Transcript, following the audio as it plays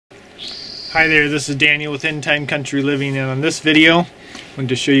Hi there, this is Daniel with End Time Country Living, and on this video I want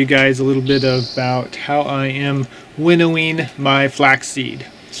to show you guys a little bit about how I am winnowing my flaxseed.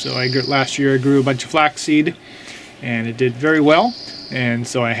 So last year I grew a bunch of flaxseed and it did very well, and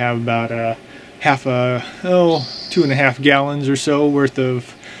so I have about 2.5 gallons or so worth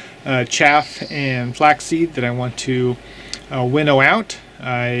of chaff and flaxseed that I want to winnow out.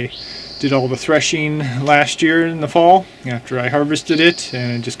 I did all the threshing last year in the fall after I harvested it,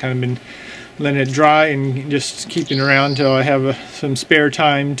 and I've just kind of been letting it dry and just keeping around until I have some spare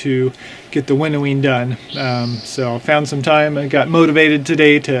time to get the winnowing done. So I found some time. I got motivated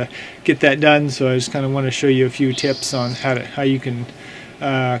today to get that done, so I just kind of want to show you a few tips on how you can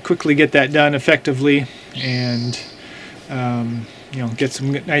quickly get that done effectively and get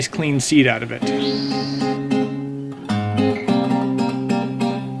some nice clean seed out of it.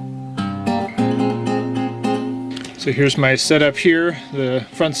 So here's my setup here. The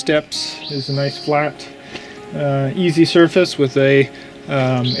front steps is a nice flat, easy surface with a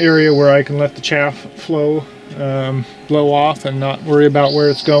area where I can let the chaff flow, blow off and not worry about where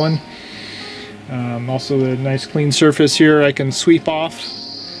it's going. Also the nice clean surface here I can sweep off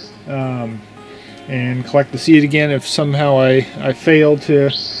and collect the seed again if somehow I fail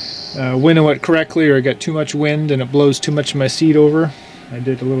to winnow it correctly, or I got too much wind and it blows too much of my seed over. I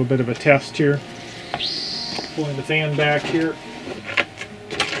did a little bit of a test here. Pulling the fan back here,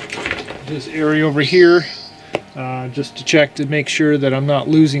 this area over here, just to check to make sure that I'm not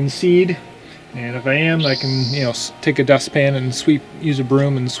losing seed, and if I am, I can take a dustpan and use a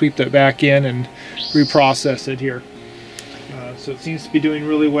broom and sweep that back in and reprocess it here. So it seems to be doing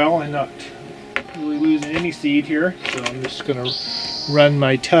really well and not really losing any seed here. So I'm just going to run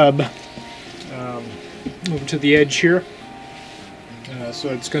my tub over to the edge here, so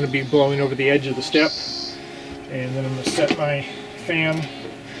it's going to be blowing over the edge of the step. And then I'm going to set my fan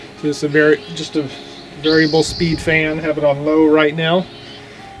to just a variable speed fan, have it on low right now,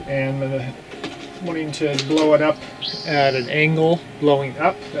 and I'm wanting to blow it up at an angle, blowing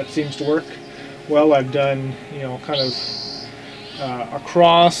up. That seems to work well. I've done kind of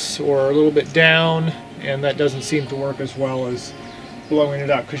across or a little bit down, and that doesn't seem to work as well as blowing it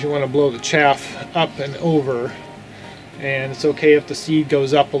up, because you want to blow the chaff up and over. And it's okay if the seed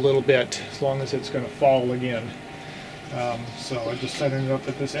goes up a little bit, as long as it's going to fall again. So I'm just setting it up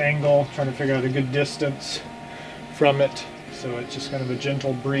at this angle, trying to figure out a good distance from it. So it's just kind of a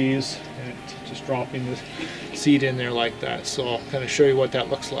gentle breeze, and it's just dropping the seed in there like that. So I'll kind of show you what that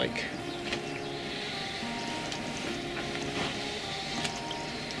looks like.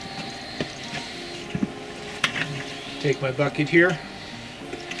 Take my bucket here.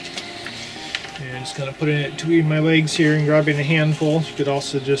 And just kind of putting it between my legs here and grabbing a handful. You could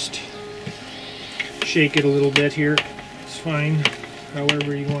also just shake it a little bit here. It's fine,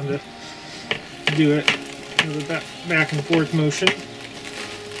 however you want to do it. With a back and forth motion.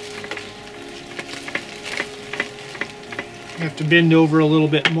 You have to bend over a little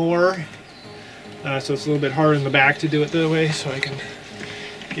bit more, so it's a little bit harder in the back to do it that way. So I can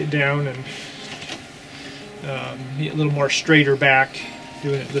get down and be a little more straighter back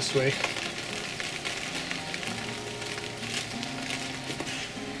doing it this way.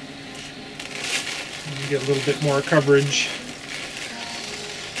 Get a little bit more coverage.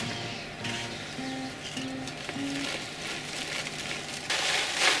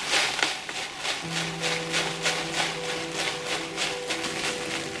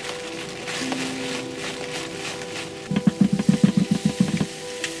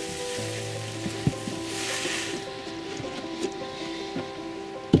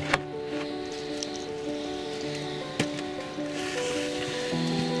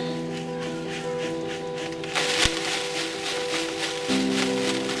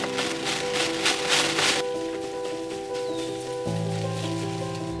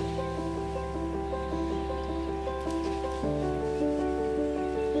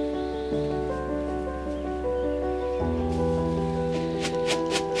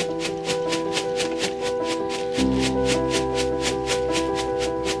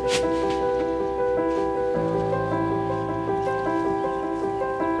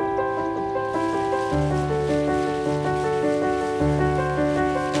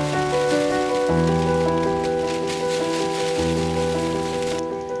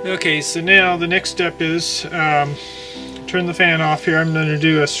 Okay, so now the next step is turn the fan off here. I'm going to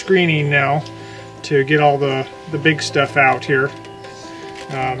do a screening now to get all the big stuff out here.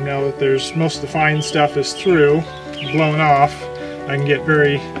 Now that there's most of the fine stuff is through, blown off, I can get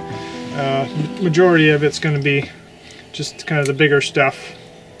majority of it's going to be just kind of the bigger stuff.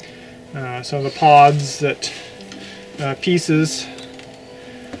 Some of the pods that pieces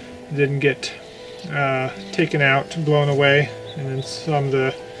it didn't get taken out, blown away, and then some of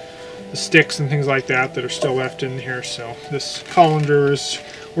the sticks and things like that that are still left in here. So this colander is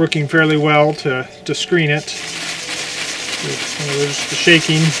working fairly well to screen it. Just the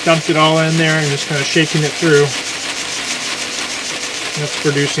shaking, dumped it all in there and just kind of shaking it through. That's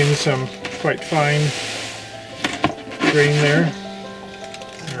producing some quite fine grain there,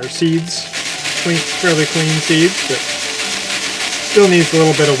 or seeds, fairly clean seeds, but still needs a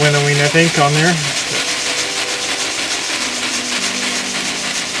little bit of winnowing, I think, on there.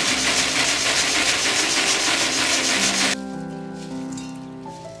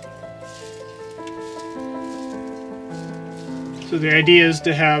 So the idea is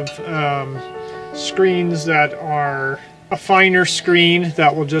to have screens that are a finer screen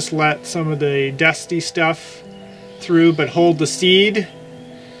that will just let some of the dusty stuff through but hold the seed,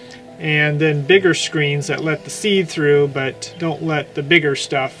 and then bigger screens that let the seed through but don't let the bigger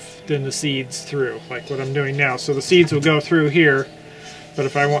stuff than the seeds through, like what I'm doing now. So the seeds will go through here, but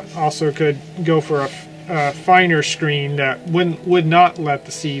if I also could go for a finer screen that would not let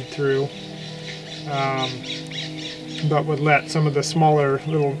the seed through, but would let some of the smaller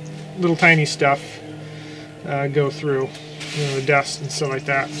little tiny stuff go through, the dust and stuff like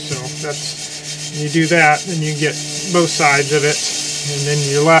that. So that's, when you do that, then you get both sides of it, and then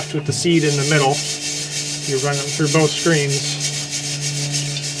you're left with the seed in the middle. You run it through both screens.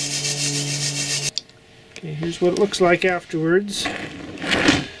 Okay, here's what it looks like afterwards.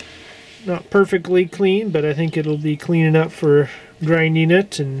 Not perfectly clean, but I think it'll be clean enough for grinding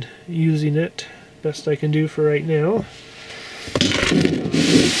it and using it. Best I can do for right now.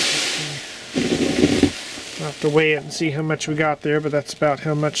 I'll have to weigh it and see how much we got there, but that's about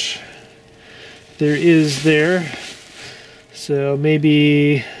how much there is there. So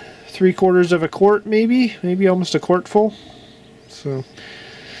maybe 3/4 of a quart, maybe almost a quart full. So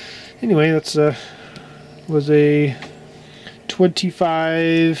anyway, that's was a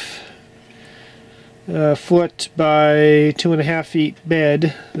 25 foot by 2.5 feet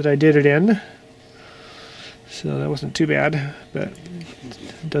bed that I did it in. So that wasn't too bad, but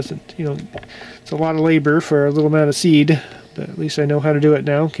it doesn't, it's a lot of labor for a little amount of seed, but at least I know how to do it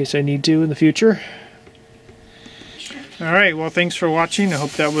now in case I need to in the future. Alright, well, thanks for watching. I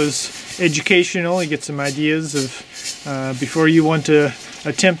hope that was educational. You get some ideas of before you want to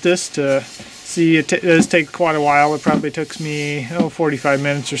attempt this, to see. It does take quite a while. It probably took me 45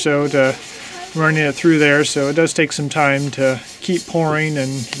 minutes or so to run it through there, so it does take some time to keep pouring and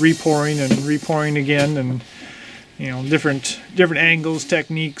repouring again, and different angles,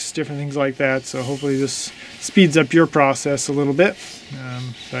 techniques, different things like that. So hopefully this speeds up your process a little bit,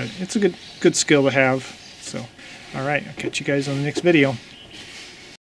 but it's a good skill to have. So alright, I'll catch you guys on the next video.